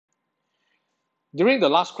During the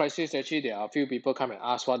last crisis, actually, there are a few people come and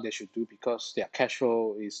ask what they should do because their cash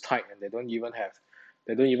flow is tight and they don't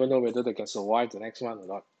even know whether they can survive the next month or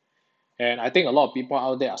not. And I think a lot of people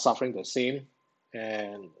out there are suffering the same.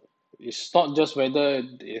 And it's not just whether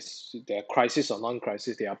it's their crisis or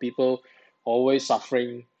non-crisis. There are people always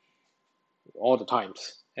suffering all the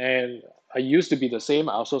times. And I used to be the same.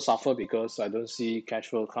 I also suffer because I don't see cash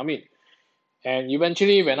flow coming. And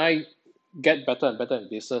eventually, when I get better and better in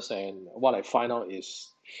business, and what I find out is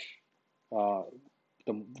uh,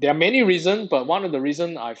 there are many reasons, but one of the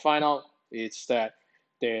reasons I find out is that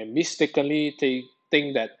they mistakenly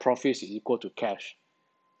think that profit is equal to cash.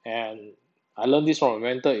 And I learned this from a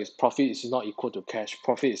mentor is profit is not equal to cash.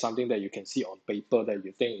 Profit is something that you can see on paper that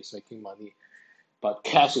you think is making money. But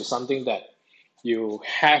cash is something that you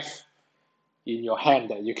have in your hand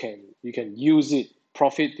that you can use it.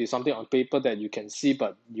 Profit is something on paper that you can see,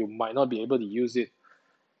 but you might not be able to use it.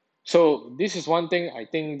 So this is one thing I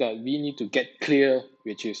think that we need to get clear,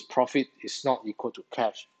 which is profit is not equal to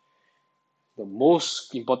cash. The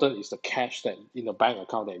most important is the cash that in the bank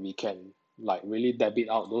account that we can like really debit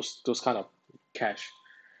out those kind of cash.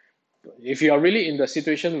 If you are really in the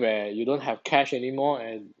situation where you don't have cash anymore,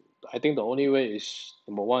 and I think the only way is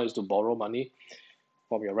number one is to borrow money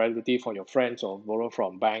from your relative, from your friends, or borrow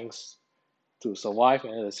from banks to survive.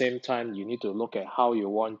 And at the same time, you need to look at how you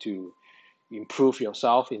want to improve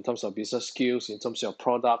yourself in terms of business skills, in terms of your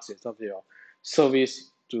products, in terms of your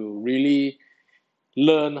service to really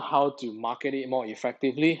learn how to market it more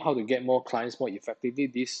effectively, how to get more clients more effectively.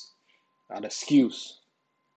 These are the skills